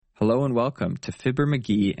Hello and welcome to Fibber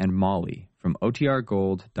McGee and Molly from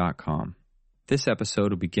OTRGold.com. This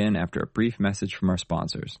episode will begin after a brief message from our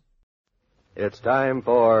sponsors. It's time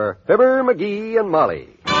for Fibber McGee and Molly.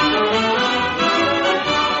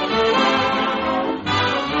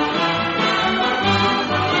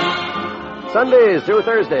 Sundays through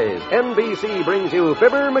Thursdays, NBC brings you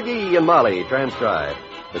Fibber McGee and Molly, transcribed.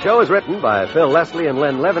 The show is written by Phil Leslie and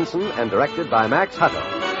Len Levinson and directed by Max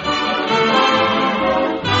Hutto.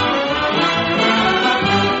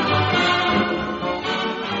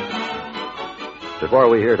 Before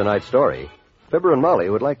we hear tonight's story, Fibber and Molly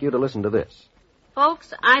would like you to listen to this.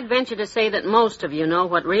 Folks, I'd venture to say that most of you know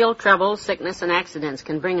what real trouble, sickness, and accidents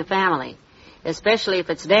can bring a family, especially if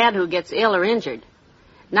it's Dad who gets ill or injured.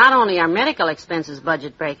 Not only are medical expenses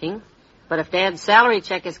budget-breaking, but if Dad's salary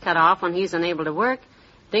check is cut off when he's unable to work,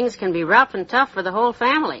 things can be rough and tough for the whole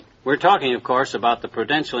family. We're talking, of course, about the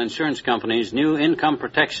Prudential Insurance Company's new income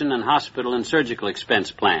protection and hospital and surgical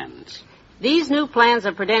expense plans. These new plans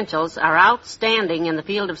of Prudential's are outstanding in the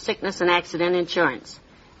field of sickness and accident insurance.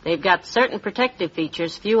 They've got certain protective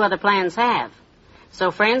features few other plans have. So,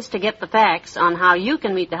 friends, to get the facts on how you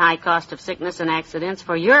can meet the high cost of sickness and accidents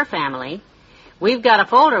for your family, we've got a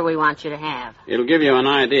folder we want you to have. It'll give you an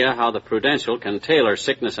idea how the Prudential can tailor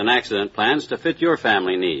sickness and accident plans to fit your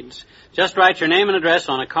family needs. Just write your name and address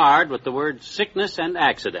on a card with the word sickness and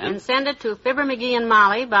accident. And send it to Fibber McGee and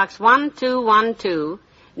Molly, Box 1212,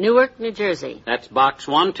 Newark, New Jersey. That's Box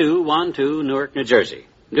 1212, Newark, New Jersey.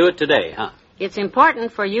 Do it today, huh? It's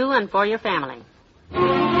important for you and for your family.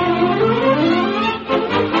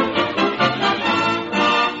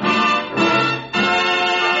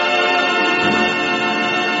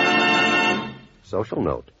 Social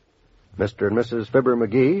note. Mr. and Mrs. Fibber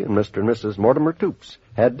McGee and Mr. and Mrs. Mortimer Toops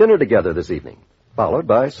had dinner together this evening, followed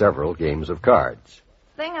by several games of cards.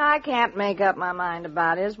 Thing I can't make up my mind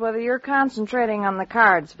about is whether you're concentrating on the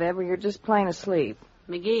cards, Fib, or you're just plain asleep.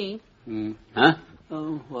 McGee? Huh?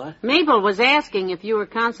 Oh, what? Mabel was asking if you were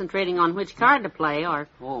concentrating on which card to play, or...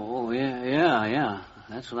 Yeah.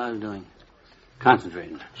 That's what I was doing.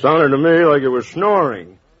 Concentrating. Sounded to me like it was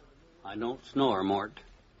snoring. I don't snore, Mort.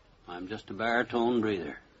 I'm just a baritone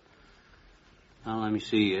breather. Now, let me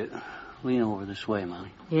see. Lean over this way,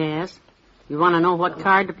 Molly. Yes? You want to know what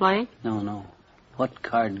card to play? No. What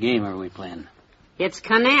card game are we playing? It's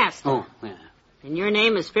Canast. Oh, yeah. And your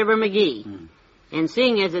name is Fibber McGee. And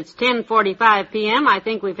seeing as it's 10:45 p.m., I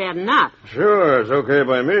think we've had enough. Sure, it's okay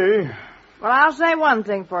by me. Well, I'll say one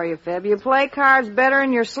thing for you, Fib. You play cards better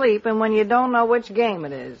in your sleep and when you don't know which game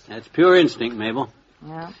it is. That's pure instinct, Mabel.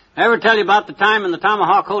 Yeah? Ever tell you about the time in the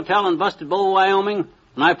Tomahawk Hotel in Busted Bowl, Wyoming,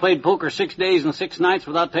 when I played poker 6 days and 6 nights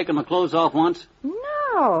without taking my clothes off once?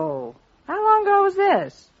 No. How long ago was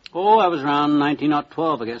this? Oh, I was around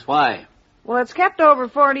 1912, I guess. Why? Well, it's kept over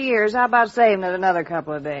 40 years. How about saving it another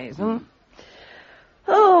couple of days,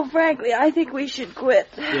 Oh, frankly, I think we should quit.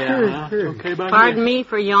 Yeah, okay by Pardon me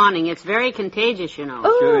for yawning. It's very contagious, you know.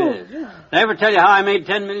 Sure is. Did I ever tell you how I made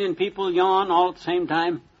 10 million people yawn all at the same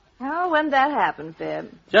time? Oh, when'd that happen,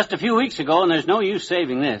 Fib? Just a few weeks ago, and there's no use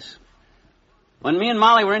saving this. When me and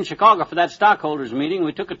Molly were in Chicago for that stockholders meeting,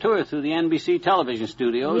 we took a tour through the NBC television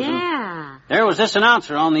studios. Yeah. And there was this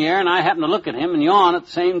announcer on the air, and I happened to look at him and yawn at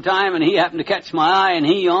the same time, and he happened to catch my eye, and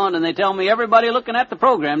he yawned, and they tell me everybody looking at the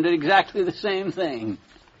program did exactly the same thing.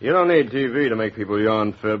 You don't need TV to make people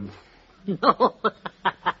yawn, Fib. No.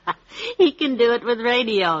 He can do it with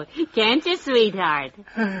radio. Can't you, sweetheart?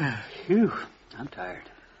 Phew, I'm tired.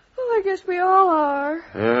 Well, I guess we all are.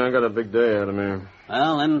 Yeah, I got a big day out of me.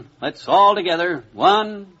 Well, then, let's all together.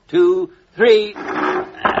 1, 2, 3. Oh,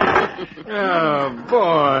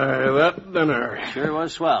 boy, that dinner. Sure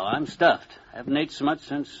was swell. I'm stuffed. Haven't ate so much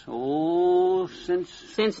since...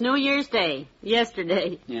 Since New Year's Day.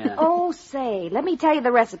 Yesterday. Yeah. Oh, say, let me tell you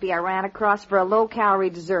the recipe I ran across for a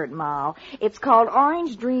low-calorie dessert, Ma. It's called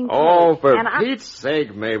Orange Dream Cake. Oh, for and Pete's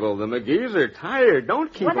sake, Mabel, the McGees are tired.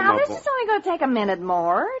 Don't keep Well, them now, up. this is only going to take a minute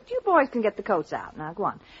more. You boys can get the coats out. Now, go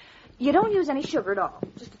on. You don't use any sugar at all.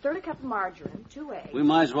 Just a third a cup of margarine, 2 eggs. We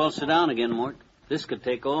might as well sit down again, Mort. This could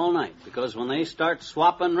take all night, because when they start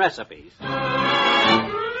swapping recipes...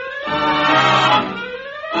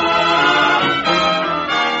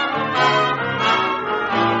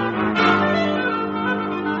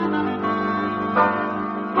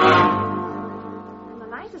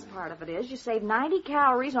 Part of it is you save 90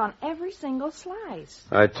 calories on every single slice.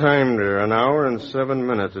 I timed her 1 hour and 7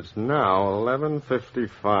 minutes. It's now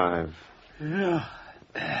 11:55. Yeah.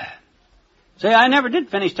 Say, I never did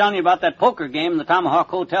finish telling you about that poker game in the Tomahawk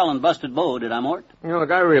Hotel in Busted Bow, did I, Mort?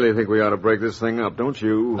 Look, I really think we ought to break this thing up, don't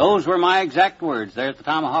you? Those were my exact words there at the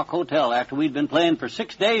Tomahawk Hotel after we'd been playing for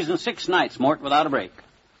 6 days and 6 nights, Mort, without a break.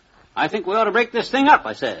 I think we ought to break this thing up,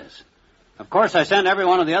 I says. Of course, I sent every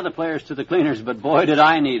one of the other players to the cleaners, but boy, did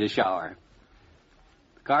I need a shower.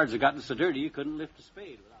 The cards had gotten so dirty you couldn't lift a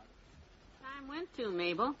spade without it. Time went to,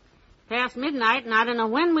 Mabel. Past midnight, and I don't know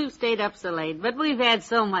when we've stayed up so late, but we've had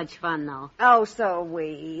so much fun, though. Oh, so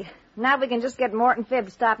we. Now we can just get Mort and Fib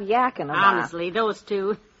to stop yakking about. Honestly, those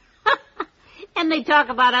two. And they talk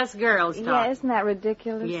about us girls talk. Yeah, isn't that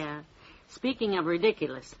ridiculous? Yeah. Speaking of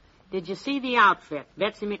ridiculous, did you see the outfit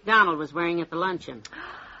Betsy McDonald was wearing at the luncheon?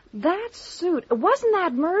 That suit. Wasn't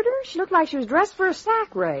that murder? She looked like she was dressed for a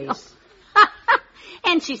sack race. Oh.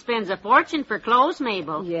 And she spends a fortune for clothes,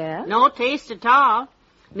 Mabel. Yeah? No taste at all.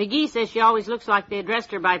 McGee says she always looks like they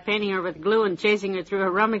dressed her by painting her with glue and chasing her through a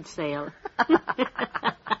rummage sale.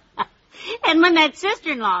 And when that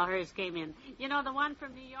sister-in-law of hers came in, you know, the one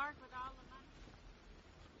from New York with all the money?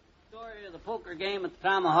 Story of the poker game at the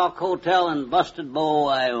Tomahawk Hotel in Busted Bow,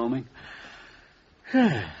 Wyoming.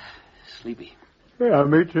 Sleepy. Yeah,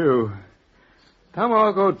 me too.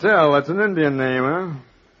 Tomahawk Hotel, that's an Indian name, huh?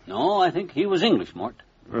 No, I think he was English, Mort.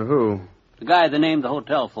 Who? The guy they named the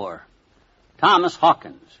hotel for. Thomas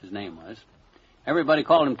Hawkins, his name was. Everybody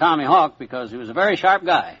called him Tommy Hawk because he was a very sharp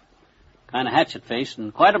guy. Kind of hatchet-faced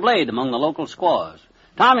and quite a blade among the local squaws.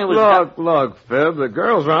 Tommy was... Look, Fib, the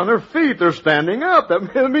girls are on their feet. They're standing up.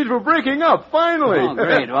 That means we're breaking up, finally. Oh,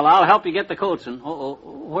 great. Well, I'll help you get the coats. And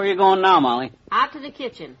where are you going now, Molly? Out to the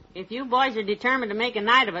kitchen. If you boys are determined to make a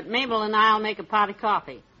night of it, Mabel and I'll make a pot of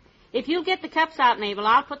coffee. If you'll get the cups out, Mabel,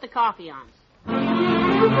 I'll put the coffee on.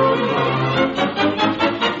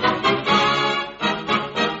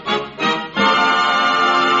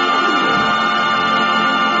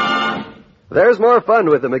 There's more fun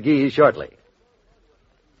with the McGees shortly.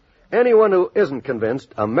 Anyone who isn't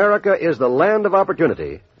convinced America is the land of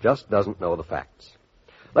opportunity just doesn't know the facts.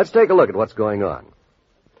 Let's take a look at what's going on.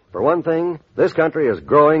 For one thing, this country is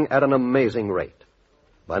growing at an amazing rate.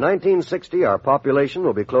 By 1960, our population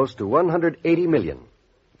will be close to 180 million.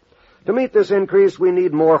 To meet this increase, we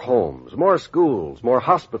need more homes, more schools, more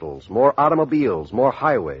hospitals, more automobiles, more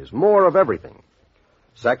highways, more of everything.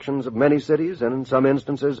 Sections of many cities, and in some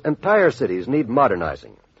instances, entire cities, need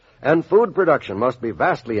modernizing. And food production must be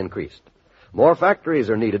vastly increased. More factories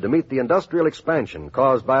are needed to meet the industrial expansion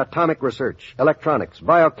caused by atomic research, electronics,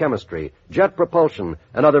 biochemistry, jet propulsion,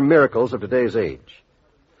 and other miracles of today's age.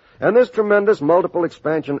 And this tremendous multiple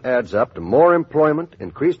expansion adds up to more employment,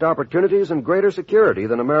 increased opportunities, and greater security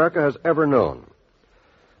than America has ever known.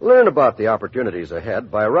 Learn about the opportunities ahead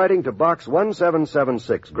by writing to Box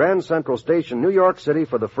 1776, Grand Central Station, New York City,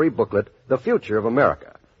 for the free booklet, The Future of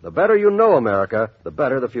America. The better you know America, the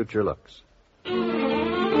better the future looks.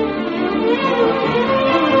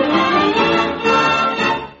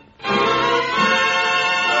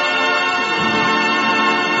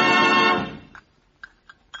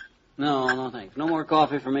 No, thanks. No more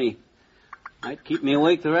coffee for me. Might keep me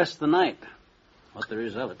awake the rest of the night. What there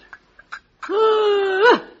is of it.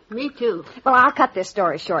 Me too. Well, I'll cut this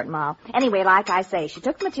story short, Ma. Anyway, like I say, she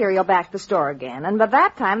took the material back to the store again, and by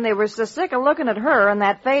that time they were so sick of looking at her and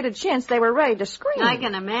that faded chintz they were ready to scream. I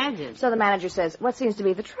can imagine. So the manager says, what seems to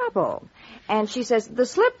be the trouble? And she says, the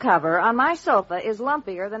slip cover on my sofa is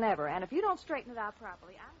lumpier than ever, and if you don't straighten it out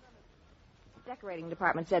properly, I'm going to... The decorating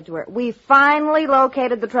department said to her, we finally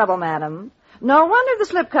located the trouble, madam. No wonder the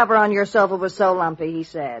slipcover on your sofa was so lumpy, he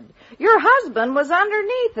said. Your husband was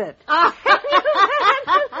underneath it.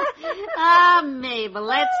 Mabel,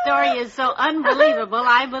 that story is so unbelievable,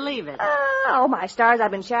 I believe it. Oh, my stars,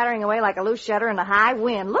 I've been shattering away like a loose shutter in a high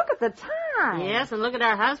wind. Look at the time. Yes, and look at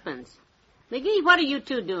our husbands. McGee, what are you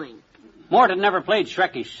two doing? Mort had never played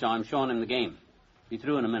Shrekish, so I'm showing him the game. Be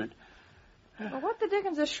through in a minute. Well, what the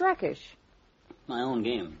dickens is Shrekish? My own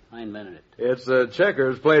game. I invented it. It's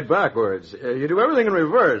checkers played backwards. You do everything in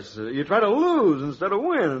reverse. You try to lose instead of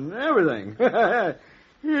win. Everything.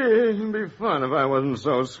 It'd be fun if I wasn't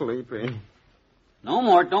so sleepy. No,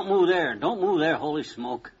 Mort, don't move there. Don't move there, holy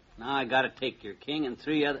smoke. Now I gotta take your king and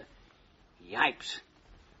 3 other... Yipes.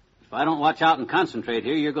 If I don't watch out and concentrate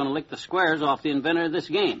here, you're gonna lick the squares off the inventor of this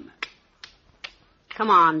game. Come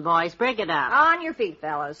on, boys, break it up. On your feet,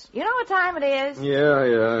 fellas. You know what time it is?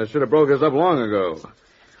 Yeah. I should have broke this up long ago.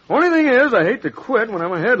 Only thing is, I hate to quit when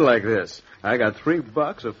I'm ahead like this. I got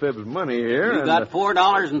 $3 of Fib's money here. You got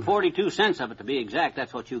 $4.42 of it, to be exact.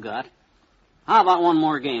 That's what you got. How about one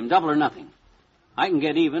more game, double or nothing? I can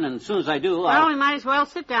get even, and as soon as I do, Well, we might as well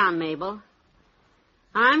sit down, Mabel.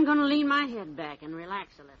 I'm going to lean my head back and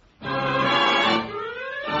relax a little.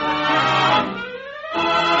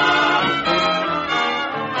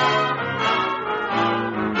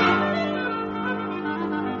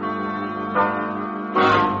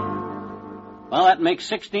 Well, that makes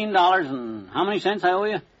 $16 and how many cents I owe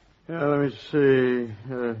you? Yeah, let me see.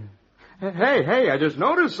 Hey, I just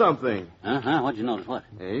noticed something. Uh-huh, what'd you notice? What?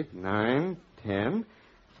 8, 9, 10.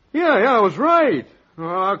 Yeah, I was right.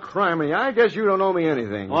 Oh, criminy, I guess you don't owe me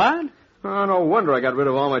anything. What? Oh, no wonder I got rid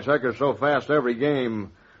of all my checkers so fast every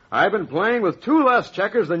game. I've been playing with 2 less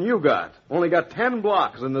checkers than you got. Only got 10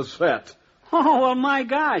 blocks in the set. Oh, well, my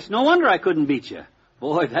gosh. No wonder I couldn't beat you.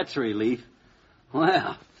 Boy, that's a relief.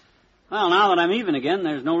 Well, now that I'm even again,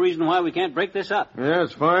 there's no reason why we can't break this up. Yeah,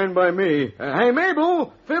 it's fine by me. Hey,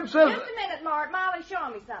 Mabel, Fib says... Just a minute, Mort. Molly's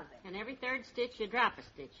showing me something. And every third stitch you drop a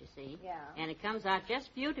stitch, you see. Yeah. And it comes out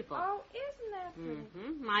just beautiful. Oh, isn't that pretty?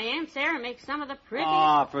 Mm-hmm. My Aunt Sarah makes some of the prettiest.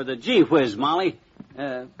 Ah, for the gee whiz, Molly.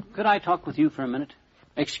 Could I talk with you for a minute?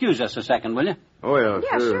 Excuse us a second, will you? Oh, yeah,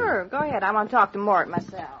 Yeah, sure. Go ahead. I want to talk to Mort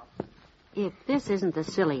myself. If this isn't the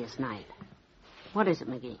silliest night, what is it,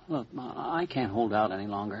 McGee? Look, I can't hold out any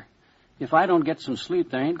longer. If I don't get some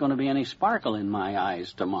sleep, there ain't going to be any sparkle in my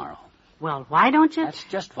eyes tomorrow. Well, why don't you? That's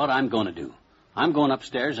just what I'm going to do. I'm going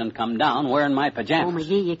upstairs and come down wearing my pajamas. Oh,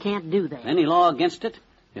 McGee, you can't do that. Any law against it?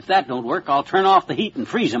 If that don't work, I'll turn off the heat and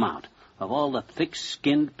freeze 'em out. Of all the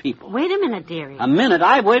thick-skinned people. Wait a minute, dearie. A minute?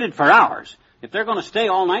 I've waited for hours. If they're going to stay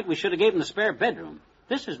all night, we should have gave them the spare bedroom.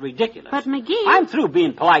 This is ridiculous. But, McGee... I'm through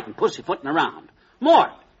being polite and pussyfooting around.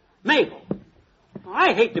 Mort, Mabel,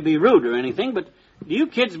 I hate to be rude or anything, but do you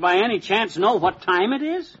kids by any chance know what time it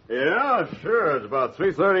is? Yeah, sure. It's about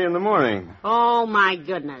 3:30 in the morning. Oh, my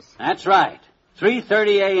goodness. That's right.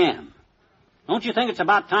 3:30 a.m. Don't you think it's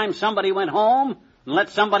about time somebody went home and let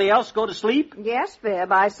somebody else go to sleep? Yes,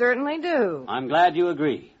 Fib, I certainly do. I'm glad you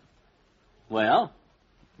agree. Well?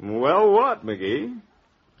 Well, what, McGee?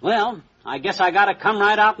 Well, I guess I gotta come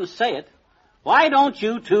right out and say it. Why don't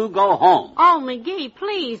you two go home? Oh, McGee,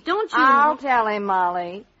 please, don't you... I'll tell him,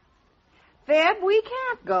 Molly. Fib, we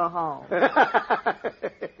can't go home.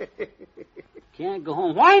 Can't go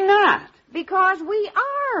home. Why not? Because we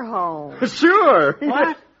are home. Sure.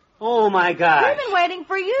 What? Oh, my gosh. We've been waiting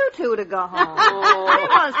for you two to go home. I didn't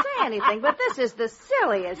want to say anything, but this is the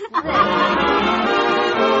silliest thing.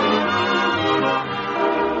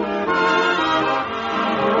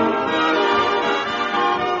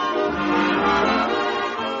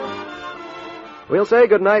 We'll say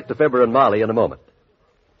goodnight to Fibber and Molly in a moment.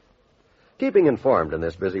 Keeping informed in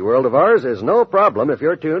this busy world of ours is no problem if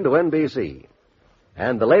you're tuned to NBC.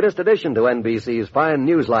 And the latest addition to NBC's fine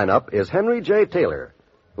news lineup is Henry J. Taylor,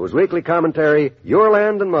 whose weekly commentary, Your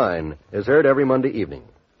Land and Mine, is heard every Monday evening.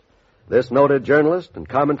 This noted journalist and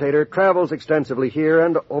commentator travels extensively here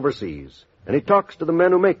and overseas, and he talks to the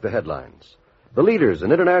men who make the headlines, the leaders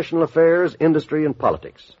in international affairs, industry, and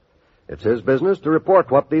politics. It's his business to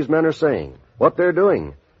report what these men are saying, what they're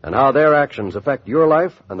doing, and how their actions affect your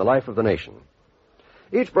life and the life of the nation.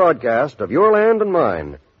 Each broadcast of Your Land and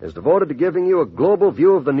Mine is devoted to giving you a global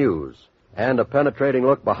view of the news and a penetrating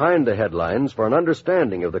look behind the headlines for an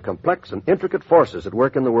understanding of the complex and intricate forces at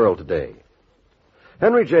work in the world today.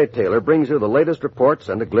 Henry J. Taylor brings you the latest reports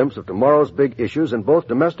and a glimpse of tomorrow's big issues in both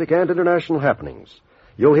domestic and international happenings.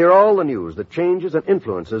 You'll hear all the news that changes and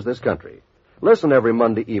influences this country. Listen every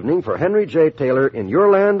Monday evening for Henry J. Taylor in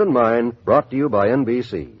Your Land and Mine, brought to you by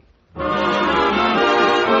NBC.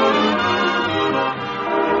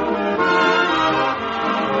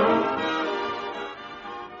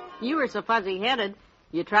 You were so fuzzy-headed,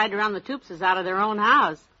 you tried to run the Toopses out of their own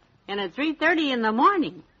house. And at 3:30 in the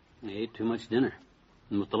morning. I ate too much dinner.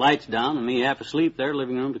 And with the lights down and me half asleep, their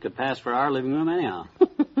living room could pass for our living room anyhow.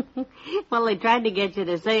 Well, they tried to get you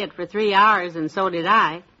to say it for 3 hours, and so did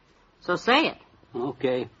I. So say it.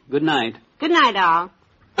 Okay. Good night. Good night, all.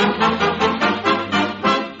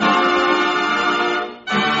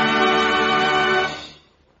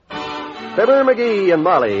 Fibber, McGee, and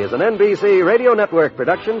Molly is an NBC Radio Network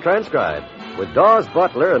production transcribed, with Dawes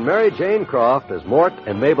Butler and Mary Jane Croft as Mort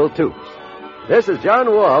and Mabel Toops. This is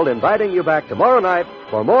John Wald inviting you back tomorrow night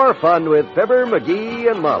for more fun with Fibber, McGee,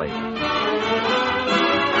 and Molly.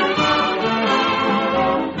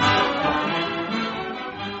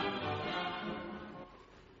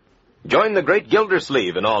 Join the great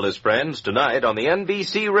Gildersleeve and all his friends tonight on the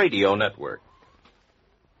NBC Radio Network.